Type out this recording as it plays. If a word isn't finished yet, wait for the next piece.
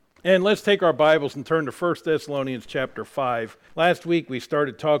And let's take our Bibles and turn to 1 Thessalonians chapter 5. Last week we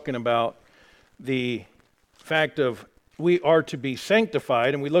started talking about the fact of we are to be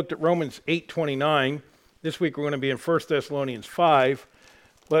sanctified, and we looked at Romans 8:29. This week we're going to be in 1 Thessalonians 5.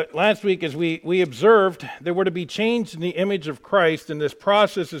 But last week as we observed that we're to be changed in the image of Christ, and this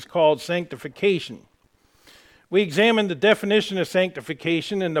process is called sanctification. We examined the definition of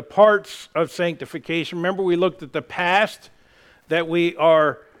sanctification and the parts of sanctification. Remember, we looked at the past, that we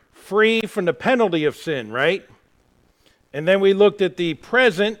are free from the penalty of sin, right? And then we looked at the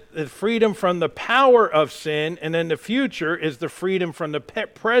present, the freedom from the power of sin, and then the future is the freedom from the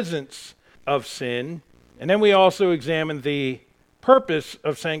presence of sin. And then we also examined the purpose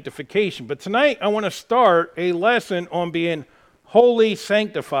of sanctification. But tonight I want to start a lesson on being wholly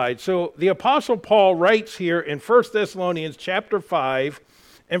sanctified. So the Apostle Paul writes here in 1 Thessalonians chapter 5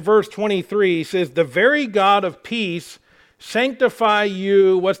 and verse 23, he says, "The very God of peace sanctify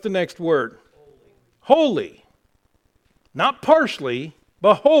you," what's the next word? Holy. Not partially,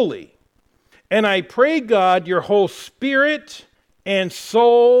 but wholly. "And I pray God your whole spirit and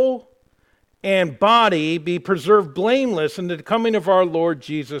soul and body be preserved blameless in the coming of our Lord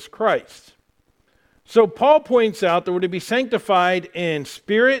Jesus Christ." So Paul points out that we're to be sanctified in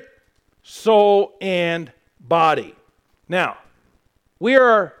spirit, soul, and body. Now, we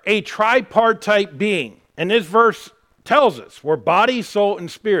are a tripartite being, and this verse tells us we're body, soul, and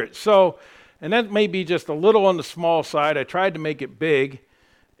spirit. So, and that may be just a little on the small side. I tried to make it big,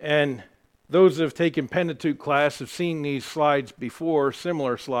 and those that have taken Pentateuch class have seen these slides before,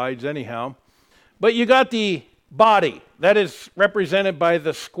 similar slides anyhow. But you got the body. That is represented by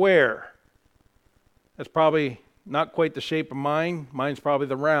the square. That's probably not quite the shape of mine. Mine's probably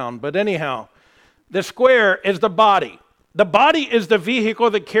the round. But anyhow, the square is the body. The body is the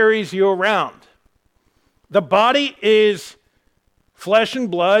vehicle that carries you around. The body is flesh and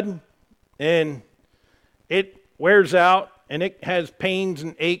blood, and it wears out, and it has pains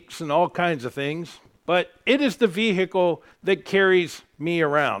and aches and all kinds of things. But it is the vehicle that carries me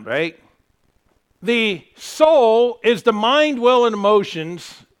around, right? The soul is the mind, will, and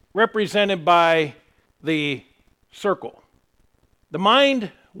emotions represented by the circle. The mind,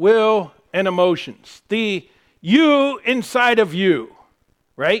 will, and emotions. The you inside of you,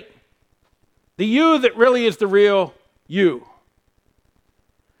 right? The you that really is the real you.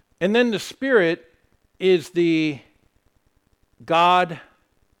 And then the spirit is the God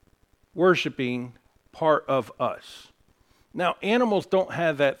worshiping part of us. Now, animals don't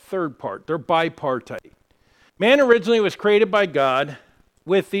have that third part. They're bipartite. Man originally was created by God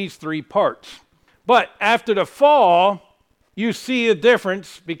with these three parts. But after the fall, you see a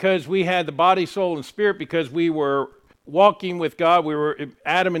difference because we had the body, soul, and spirit because we were walking with God.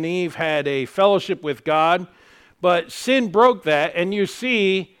 Adam and Eve had a fellowship with God, but sin broke that, and you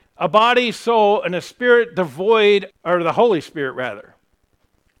see a body, soul, and a spirit devoid, or the Holy Spirit rather.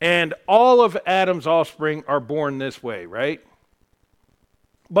 And all of Adam's offspring are born this way, right?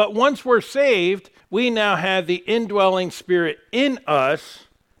 But once we're saved, we now have the indwelling spirit in us.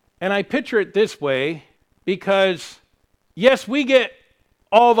 And I picture it this way because, yes, we get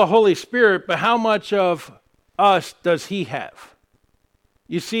all the Holy Spirit, but how much of us does he have?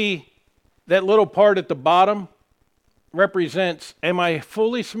 You see, that little part at the bottom represents, am I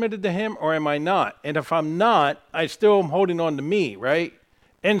fully submitted to him or am I not? And if I'm not, I still am holding on to me, right?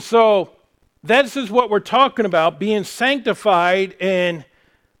 And so this is what we're talking about, being sanctified in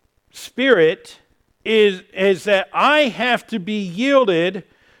spirit is that I have to be yielded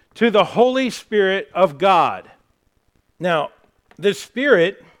to the Holy Spirit of God. Now, the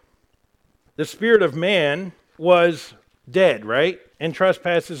spirit of man was dead, right? In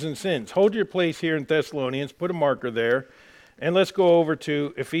trespasses and sins. Hold your place here in Thessalonians, put a marker there, and let's go over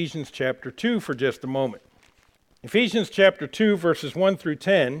to Ephesians chapter 2 for just a moment. Ephesians chapter 2, verses 1 through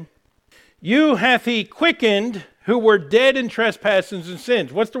 10. "You hath he quickened who were dead in trespasses and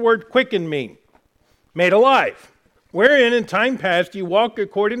sins." What's the word quickened mean? Made alive. "Wherein in time past you walked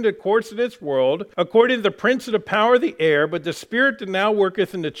according to the course of this world, according to the prince of the power of the air, but the spirit that now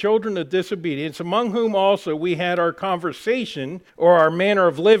worketh in the children of disobedience, among whom also we had our conversation, or our manner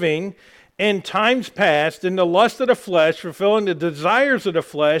of living, in times past, in the lust of the flesh, fulfilling the desires of the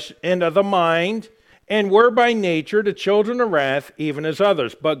flesh and of the mind, and were by nature the children of wrath, even as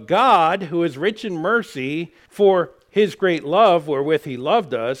others. But God, who is rich in mercy, for his great love wherewith he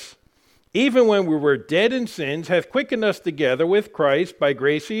loved us, even when we were dead in sins, hath quickened us together with Christ. By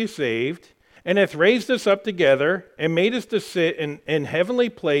grace he is saved, and hath raised us up together, and made us to sit in heavenly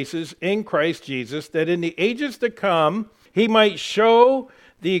places in Christ Jesus, that in the ages to come he might show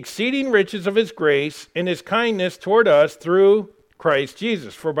the exceeding riches of his grace and his kindness toward us through Christ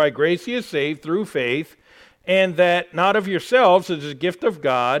Jesus. For by grace ye are saved through faith, and that not of yourselves, it is a gift of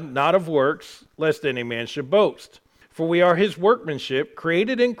God, not of works, lest any man should boast. For we are his workmanship,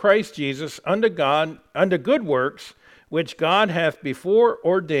 created in Christ Jesus unto God, unto good works, which God hath before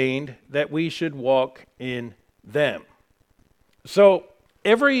ordained that we should walk in them. So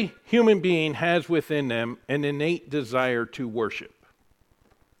every human being has within them an innate desire to worship.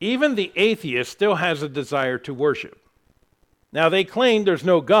 Even the atheist still has a desire to worship. Now they claim there's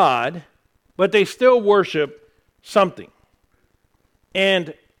no God, but they still worship something.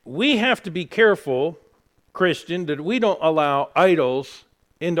 And we have to be careful, Christian, that we don't allow idols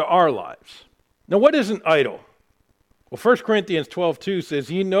into our lives. Now what is an idol? Well, 1 Corinthians 12:2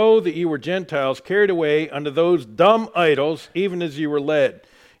 says, "Ye know that ye were Gentiles carried away unto those dumb idols, even as ye were led."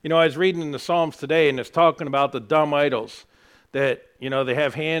 You know, I was reading in the Psalms today, and it's talking about the dumb idols that, they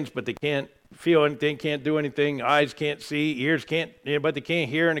have hands, but they can't feel anything, can't do anything, eyes can't see, ears can't, but they can't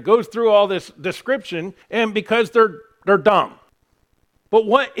hear. And it goes through all this description, and because they're dumb. But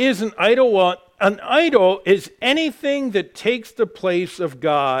what is an idol? Well, an idol is anything that takes the place of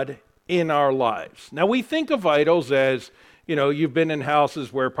God in our lives. Now we think of idols as, you've been in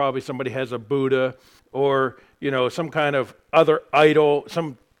houses where probably somebody has a Buddha or, some kind of other idol,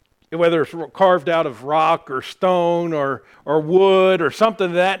 whether it's carved out of rock or stone or wood or something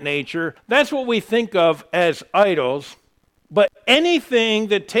of that nature. That's what we think of as idols. But anything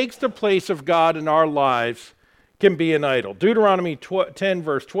that takes the place of God in our lives can be an idol. Deuteronomy 10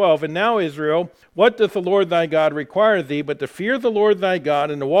 verse 12, "And now, Israel, what doth the Lord thy God require of thee, but to fear the Lord thy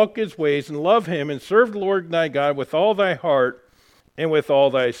God, and to walk his ways, and love him, and serve the Lord thy God with all thy heart, and with all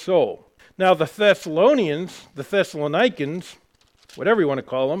thy soul." Now the Thessalonians, whatever you want to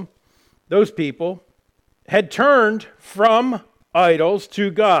call them, those people, had turned from idols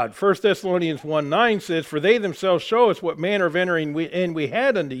to God. 1 Thessalonians 1:9 says, "For they themselves show us what manner of entering in we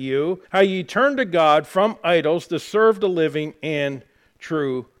had unto you, how ye turned to God from idols to serve the living and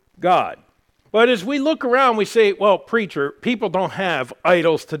true God." But as we look around, we say, well, preacher, people don't have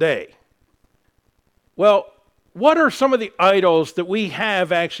idols today. Well, what are some of the idols that we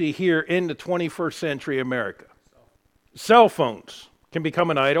have actually here in the 21st century America? Cell phones can become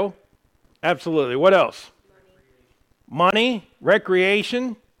an idol. Absolutely. What else? Money,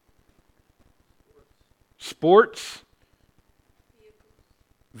 recreation, sports,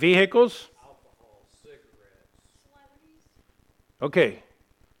 vehicles, alcohol, cigarettes. Okay,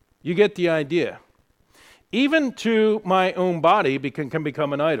 you get the idea. Even to my own body can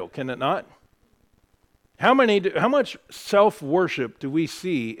become an idol, can it not? How much self-worship do we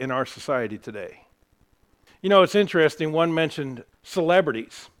see in our society today? It's interesting. One mentioned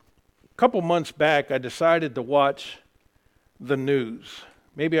celebrities. A couple months back, I decided to watch the news.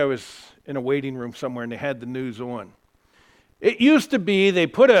 Maybe I was in a waiting room somewhere and they had the news on. It used to be they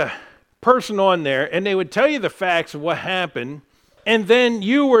put a person on there and they would tell you the facts of what happened, and then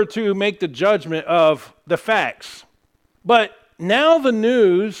you were to make the judgment of the facts. But now the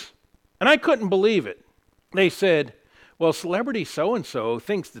news, and I couldn't believe it, they said, well, celebrity so-and-so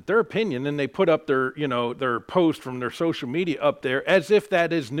thinks that their opinion, and they put up their post from their social media up there as if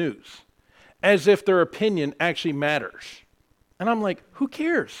that is news, as if their opinion actually matters. And I'm like, who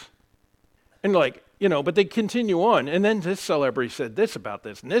cares? And but they continue on. And then this celebrity said this about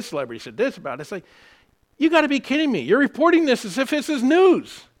this, and this celebrity said this about it. It's like, you got to be kidding me. You're reporting this as if this is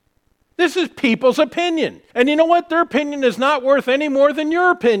news. This is people's opinion. And you know what? Their opinion is not worth any more than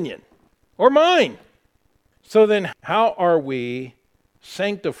your opinion or mine. So then how are we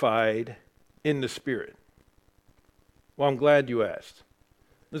sanctified in the Spirit? Well, I'm glad you asked.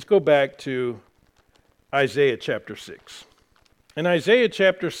 Let's go back to Isaiah chapter 6. In Isaiah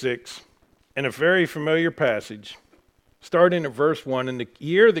chapter 6, in a very familiar passage, starting at verse 1, "In the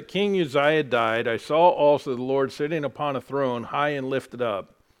year that King Uzziah died, I saw also the Lord sitting upon a throne, high and lifted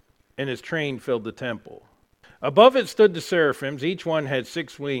up, and his train filled the temple. Above it stood the seraphims, each one had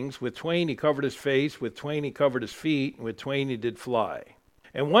 6 wings. With twain he covered his face, with twain he covered his feet, and with twain he did fly.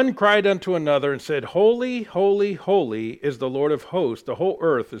 And one cried unto another and said, Holy, holy, holy is the Lord of hosts. The whole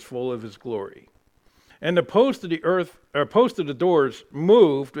earth is full of his glory. And the post of the doors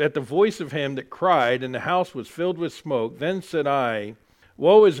moved at the voice of him that cried, and the house was filled with smoke. Then said I,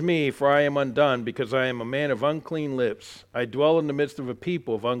 Woe is me, for I am undone, because I am a man of unclean lips. I dwell in the midst of a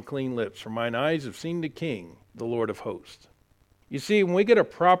people of unclean lips, for mine eyes have seen the King, the Lord of hosts." You see, when we get a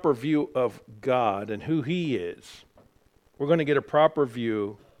proper view of God and who he is, we're going to get a proper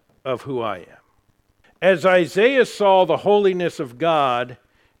view of who I am. As Isaiah saw the holiness of God,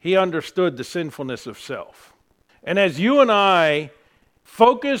 he understood the sinfulness of self. And as you and I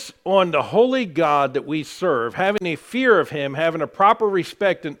Focus on the holy God that we serve, having a fear of him, having a proper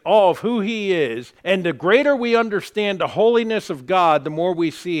respect and awe of who he is. And the greater we understand the holiness of God, the more we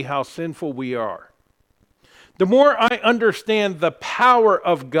see how sinful we are. The more I understand the power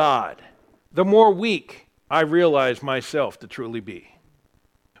of God, the more weak I realize myself to truly be.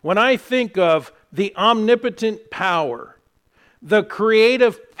 When I think of the omnipotent power, the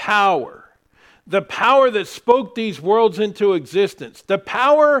creative power, the power that spoke these worlds into existence, the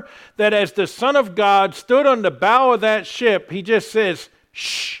power that as the Son of God stood on the bow of that ship, he just says,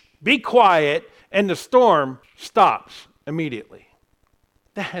 shh, be quiet, and the storm stops immediately.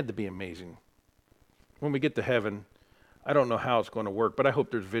 That had to be amazing. When we get to heaven, I don't know how it's going to work, but I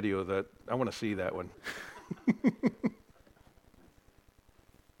hope there's video of that. I want to see that one.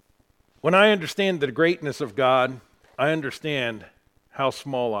 When I understand the greatness of God, I understand how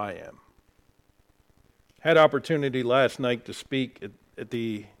small I am. Had opportunity last night to speak at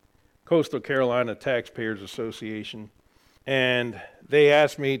the Coastal Carolina Taxpayers Association, and they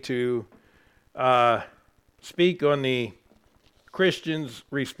asked me to speak on the Christian's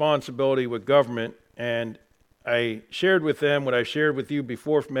responsibility with government, and I shared with them what I shared with you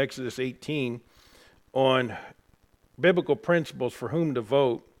before from Exodus 18 on biblical principles for whom to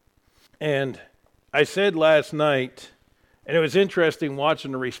vote. And I said last night, and it was interesting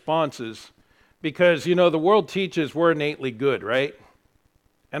watching the responses, because, the world teaches we're innately good, right?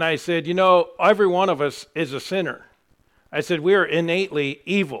 And I said, every one of us is a sinner. I said, we are innately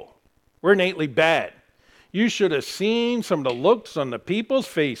evil. We're innately bad. You should have seen some of the looks on the people's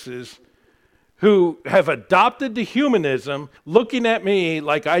faces who have adopted the humanism, looking at me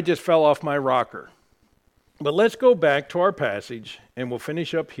like I just fell off my rocker. But let's go back to our passage, and we'll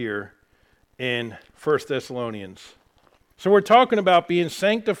finish up here in 1 Thessalonians. So we're talking about being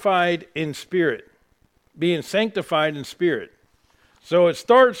sanctified in spirit. Being sanctified in spirit. So it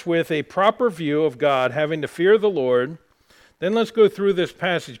starts with a proper view of God, having to fear the Lord. Then let's go through this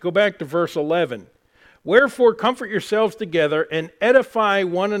passage. Go back to verse 11. Wherefore comfort yourselves together and edify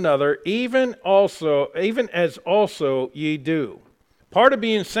one another, even as also ye do. Part of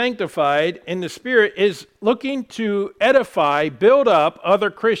being sanctified in the Spirit is looking to edify, build up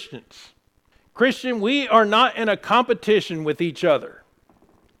other Christians. Christian, we are not in a competition with each other.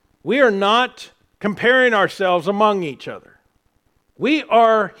 We are not comparing ourselves among each other. We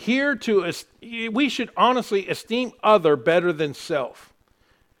are here we should honestly esteem other better than self.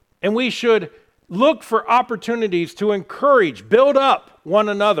 And we should look for opportunities to encourage, build up one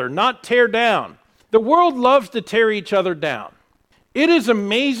another, not tear down. The world loves to tear each other down. It is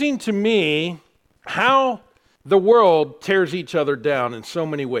amazing to me how the world tears each other down in so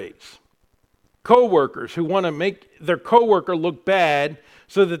many ways. Co-workers who want to make their co-worker look bad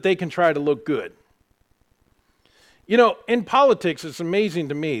so that they can try to look good. In politics, it's amazing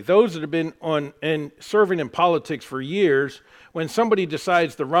to me. Those that have been serving in politics for years, when somebody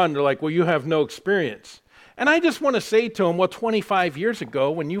decides to run, they're like, well, you have no experience. And I just want to say to them, well, 25 years ago,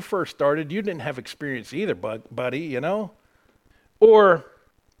 when you first started, you didn't have experience either, buddy, Or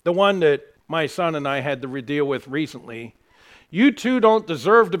the one that my son and I had to deal with recently. You two don't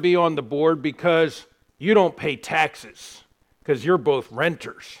deserve to be on the board because you don't pay taxes, because you're both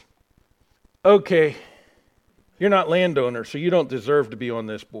renters. Okay, you're not landowners, so you don't deserve to be on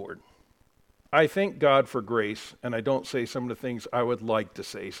this board. I thank God for grace, and I don't say some of the things I would like to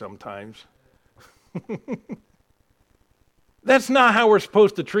say sometimes. That's not how we're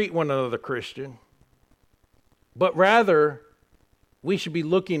supposed to treat one another, Christian. But rather, we should be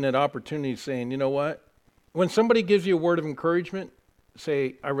looking at opportunities saying, you know what? When somebody gives you a word of encouragement,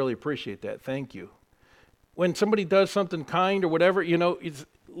 say, I really appreciate that. Thank you. When somebody does something kind or whatever,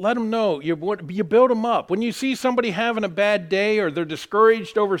 let them know. You build them up. When you see somebody having a bad day or they're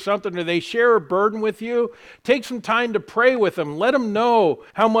discouraged over something or they share a burden with you, take some time to pray with them. Let them know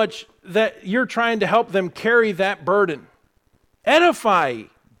how much that you're trying to help them carry that burden. Edify.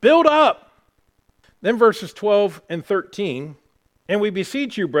 Build up. Then verses 12 and 13. And we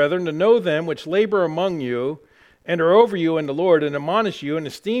beseech you, brethren, to know them which labor among you and are over you in the Lord, and admonish you, and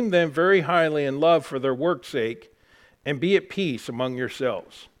esteem them very highly in love for their work's sake, and be at peace among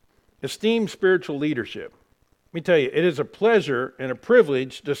yourselves. Esteem spiritual leadership. Let me tell you, it is a pleasure and a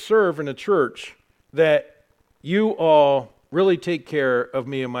privilege to serve in a church that you all really take care of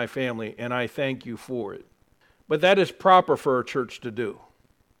me and my family, and I thank you for it. But that is proper for a church to do.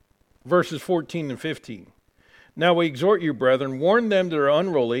 Verses 14 and 15. Now we exhort you, brethren, warn them that are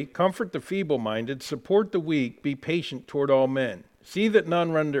unruly, comfort the feeble-minded, support the weak, be patient toward all men. See that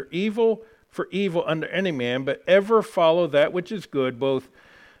none render evil for evil under any man, but ever follow that which is good, both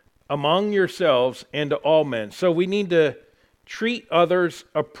among yourselves and to all men. So we need to treat others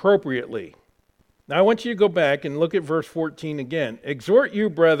appropriately. Now I want you to go back and look at verse 14 again. Exhort you,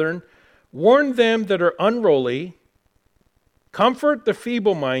 brethren, warn them that are unruly, comfort the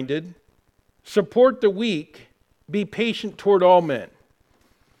feeble-minded, support the weak, be patient toward all men.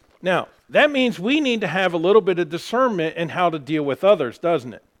 Now, that means we need to have a little bit of discernment in how to deal with others,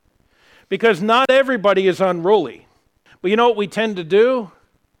 doesn't it? Because not everybody is unruly. But you know what we tend to do?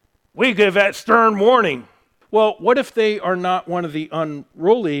 We give that stern warning. Well, what if they are not one of the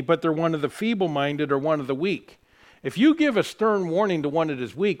unruly, but they're one of the feeble-minded or one of the weak? If you give a stern warning to one that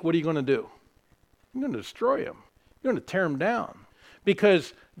is weak, what are you going to do? You're going to destroy him. You're going to tear him down.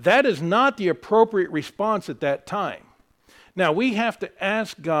 Because that is not the appropriate response at that time. Now, we have to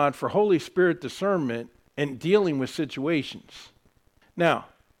ask God for Holy Spirit discernment in dealing with situations. Now,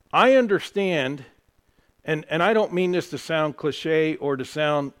 I understand, and I don't mean this to sound cliche or to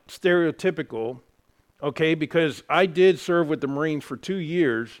sound stereotypical, okay, because I did serve with the Marines for 2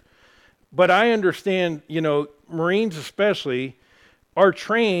 years, but I understand, Marines especially are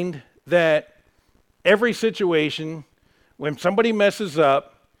trained that every situation, when somebody messes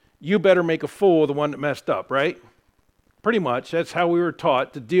up, you better make a fool of the one that messed up, right? Pretty much, that's how we were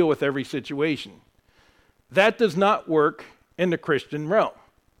taught to deal with every situation. That does not work in the Christian realm.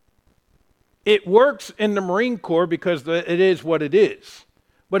 It works in the Marine Corps because it is what it is.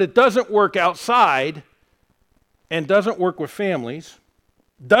 But it doesn't work outside and doesn't work with families,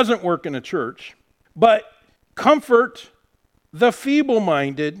 doesn't work in a church, but comfort the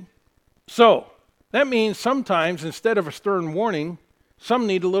feeble-minded. So, that means sometimes instead of a stern warning, some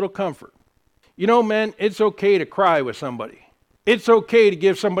need a little comfort. You know, men, it's okay to cry with somebody. It's okay to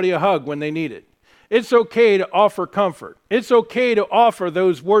give somebody a hug when they need it. It's okay to offer comfort. It's okay to offer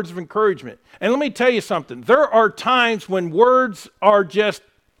those words of encouragement. And let me tell you something. There are times when words are just,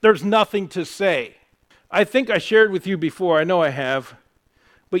 there's nothing to say. I think I shared with you before, I know I have,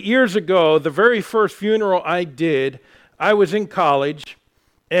 but years ago, the very first funeral I did, I was in college,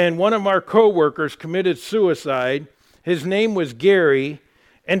 and one of our co-workers committed suicide. His name was Gary.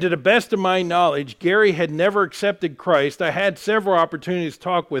 And to the best of my knowledge, Gary had never accepted Christ. I had several opportunities to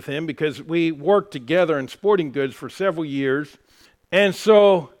talk with him because we worked together in sporting goods for several years. And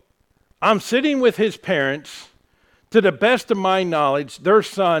so I'm sitting with his parents. To the best of my knowledge, their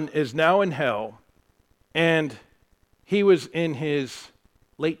son is now in hell. And he was in his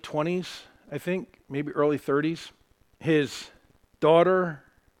late 20s, I think, maybe early 30s. His daughter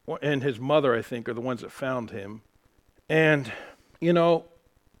and his mother, I think, are the ones that found him. And,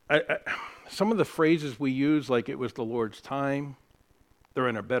 some of the phrases we use, like it was the Lord's time, they're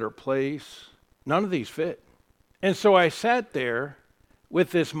in a better place, none of these fit. And so I sat there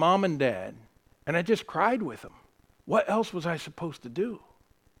with this mom and dad, and I just cried with them. What else was I supposed to do?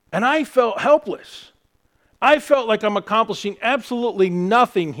 And I felt helpless. I felt like I'm accomplishing absolutely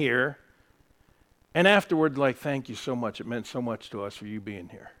nothing here. And afterward, thank you so much. It meant so much to us for you being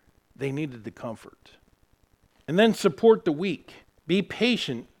here. They needed the comfort. And then support the weak. Be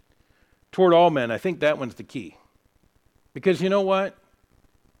patient toward all men. I think that one's the key. Because you know what?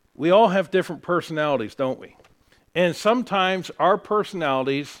 We all have different personalities, don't we? And sometimes our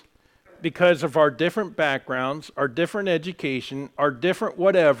personalities, because of our different backgrounds, our different education, our different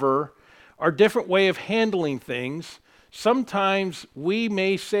whatever, our different way of handling things, sometimes we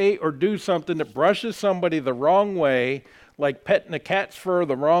may say or do something that brushes somebody the wrong way, like petting a cat's fur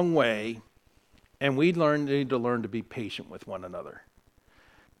the wrong way, and we need to learn to be patient with one another.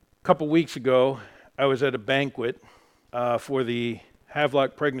 A couple weeks ago, I was at a banquet for the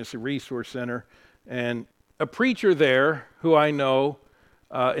Havelock Pregnancy Resource Center, and a preacher there who I know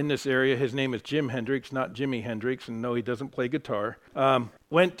in this area, his name is Jim Hendricks, not Jimi Hendrix, and no, he doesn't play guitar,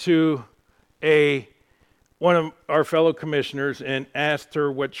 went to one of our fellow commissioners and asked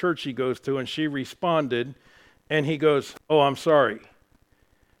her what church he goes to, and she responded, and he goes, "Oh, I'm sorry."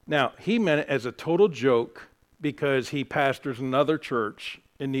 Now, he meant it as a total joke because he pastors another church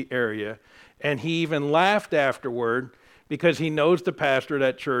in the area, and he even laughed afterward because he knows the pastor of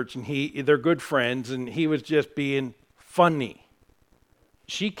that church, and they're good friends, and he was just being funny.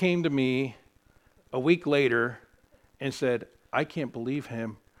 She came to me a week later and said, "I can't believe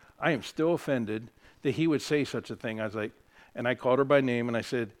him. I am still offended that he would say such a thing." I was like, and I called her by name, and I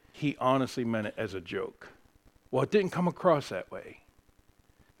said, "He honestly meant it as a joke." Well, it didn't come across that way.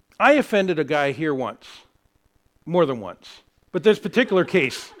 I offended a guy here once, more than once. But this particular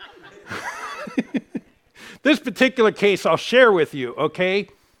case, I'll share with you, okay?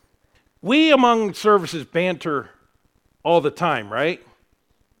 We among services banter all the time, right?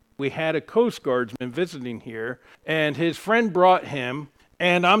 We had a Coast Guardsman visiting here, and his friend brought him,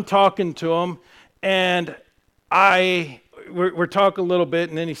 and I'm talking to him, and we're talking a little bit,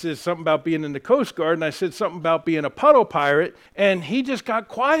 and then he says something about being in the Coast Guard, and I said something about being a puddle pirate, and he just got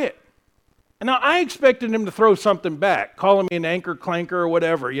quiet. And now I expected him to throw something back, calling me an anchor clanker or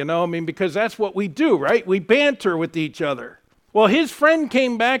whatever, because that's what we do, right? We banter with each other. Well, his friend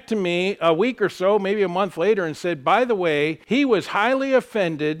came back to me a week or so, maybe a month later, and said, by the way, he was highly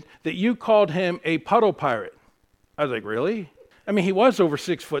offended that you called him a puddle pirate. I was like, really? I mean, he was over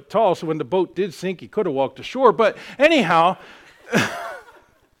 6 foot tall, so when the boat did sink, he could have walked ashore. But anyhow,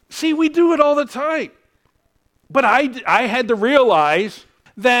 see, we do it all the time. But I had to realize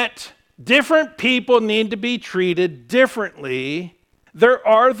that different people need to be treated differently. There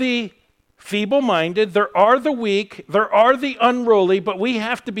are the feeble-minded, there are the weak, there are the unruly, but we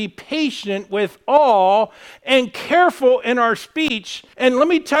have to be patient with all and careful in our speech. And let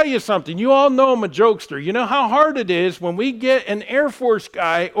me tell you something. You all know I'm a jokester. You know how hard it is when we get an Air Force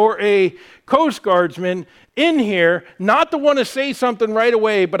guy or a Coast Guardsman in here not to want to say something right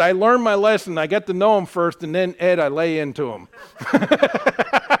away, but I learned my lesson. I get to know him first, and then, Ed, I lay into him.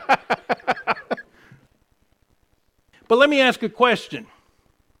 But let me ask a question.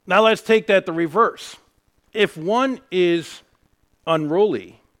 Now let's take that the reverse. If one is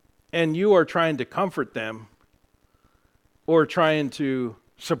unruly and you are trying to comfort them or trying to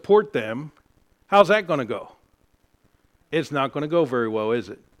support them, how's that going to go? It's not going to go very well, is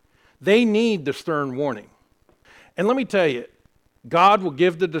it? They need the stern warning. And let me tell you, God will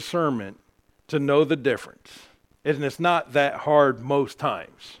give the discernment to know the difference. And it's not that hard most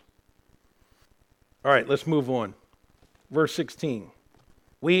times. All right, let's move on. Verse 16.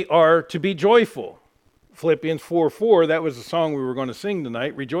 We are to be joyful. Philippians 4:4, that was the song we were going to sing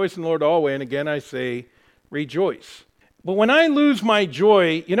tonight. Rejoice in the Lord always, and again I say, rejoice. But when I lose my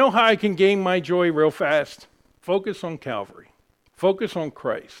joy, you know how I can gain my joy real fast? Focus on Calvary. Focus on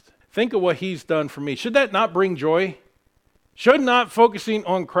Christ. Think of what he's done for me. Should that not bring joy? Should not focusing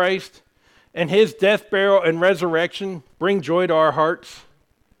on Christ and his death, burial, and resurrection bring joy to our hearts?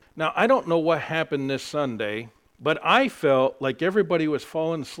 Now, I don't know what happened this Sunday, but I felt like everybody was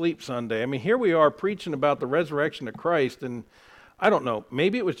falling asleep Sunday. I mean, here we are preaching about the resurrection of Christ, and I don't know,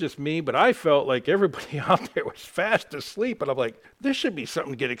 maybe it was just me, but I felt like everybody out there was fast asleep, and I'm like, this should be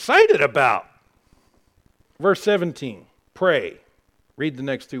something to get excited about. Verse 17, pray. Read the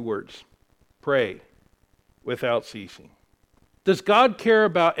next two words. Pray without ceasing. Does God care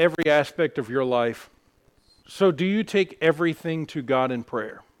about every aspect of your life? So do you take everything to God in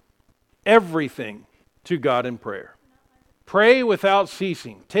prayer? Everything to God in prayer. Pray without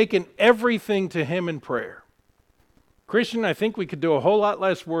ceasing, taking everything to him in prayer. Christian, I think we could do a whole lot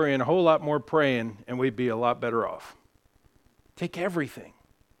less worrying, a whole lot more praying, and we'd be a lot better off. Take everything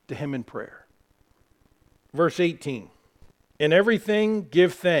to him in prayer. Verse 18, in everything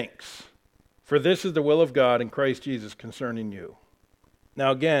give thanks, for this is the will of God in Christ Jesus concerning you. Now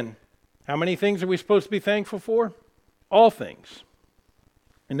again, how many things are we supposed to be thankful for? All things.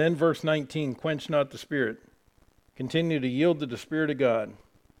 And then verse 19, quench not the spirit. Continue to yield to the Spirit of God.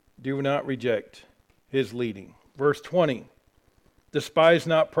 Do not reject his leading. Verse 20, despise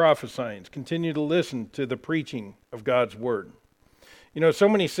not prophesying. Continue to listen to the preaching of God's word. You know, so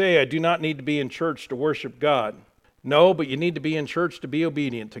many say, I do not need to be in church to worship God. No, but you need to be in church to be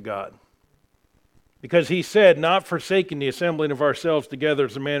obedient to God. Because he said, not forsaking the assembling of ourselves together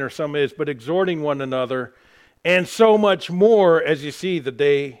as a manner some is, but exhorting one another, and so much more as you see the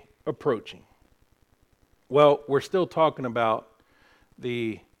day approaching. Well, we're still talking about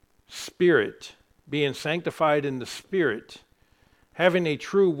the Spirit, being sanctified in the Spirit, having a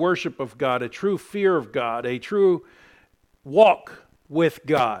true worship of God, a true fear of God, a true walk with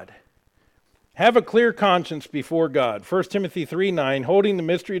God. Have a clear conscience before God. 1 Timothy 3:9, holding the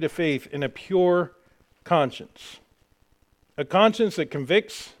mystery to faith in a pure conscience. A conscience that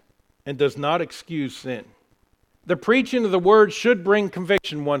convicts and does not excuse sin. The preaching of the word should bring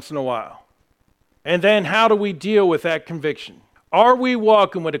conviction once in a while. And then how do we deal with that conviction? Are we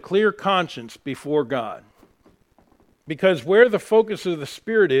walking with a clear conscience before God? Because where the focus of the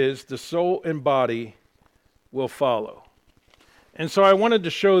Spirit is, the soul and body will follow. And so I wanted to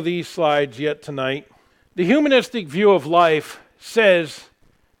show these slides yet tonight. The humanistic view of life says,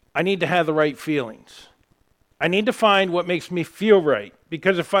 I need to have the right feelings. I need to find what makes me feel right.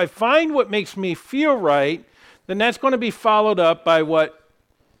 Because if I find what makes me feel right, then that's going to be followed up by what?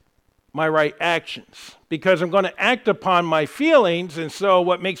 My right actions. Because I'm going to act upon my feelings, and so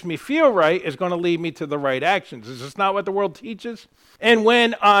what makes me feel right is going to lead me to the right actions. Is this not what the world teaches? And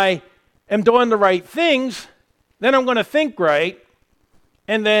when I am doing the right things, then I'm going to think right,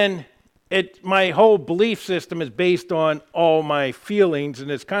 and then my whole belief system is based on all my feelings,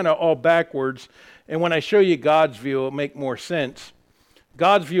 and it's kind of all backwards. And when I show you God's view, it'll make more sense.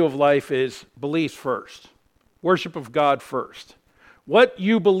 God's view of life is beliefs first. Worship of God first. What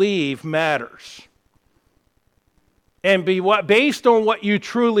you believe matters. And based on what you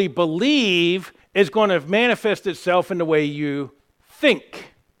truly believe is going to manifest itself in the way you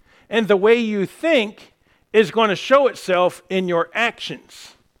think. And the way you think is going to show itself in your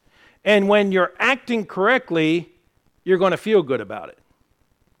actions. And when you're acting correctly, you're going to feel good about it.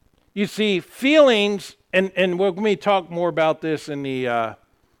 You see, feelings, and we're going to talk more about this in the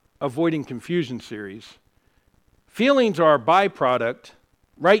Avoiding Confusion series. Feelings are a byproduct,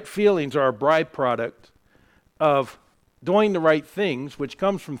 right feelings are a byproduct of doing the right things, which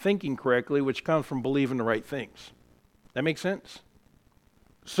comes from thinking correctly, which comes from believing the right things. That makes sense?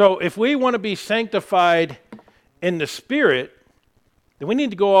 So if we want to be sanctified in the Spirit, then we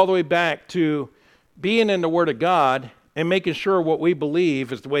need to go all the way back to being in the Word of God and making sure what we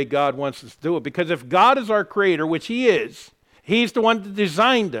believe is the way God wants us to do it. Because if God is our creator, which He is, He's the one that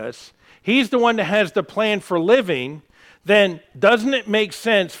designed us, He's the one that has the plan for living, then doesn't it make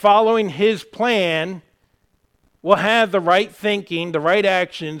sense following His plan will have the right thinking, the right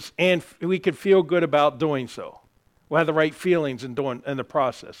actions, and we could feel good about doing so. We'll have the right feelings in the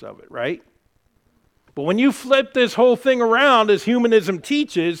process of it, right? But when you flip this whole thing around, as humanism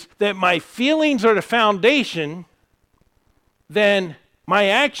teaches, that my feelings are the foundation, then my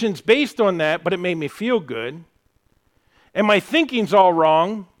actions based on that, but it made me feel good, and my thinking's all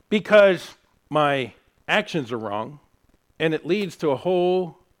wrong because my actions are wrong, and it leads to a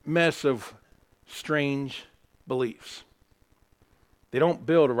whole mess of strange beliefs. They don't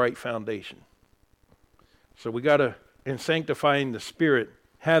build a right foundation. So we got to, in sanctifying the Spirit,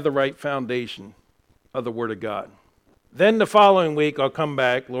 have the right foundation of the Word of God. Then the following week, I'll come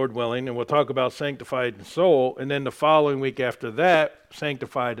back, Lord willing, and we'll talk about sanctified in soul. And then the following week after that,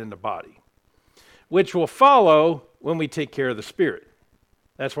 sanctified in the body, which will follow when we take care of the Spirit.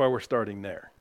 That's why we're starting there.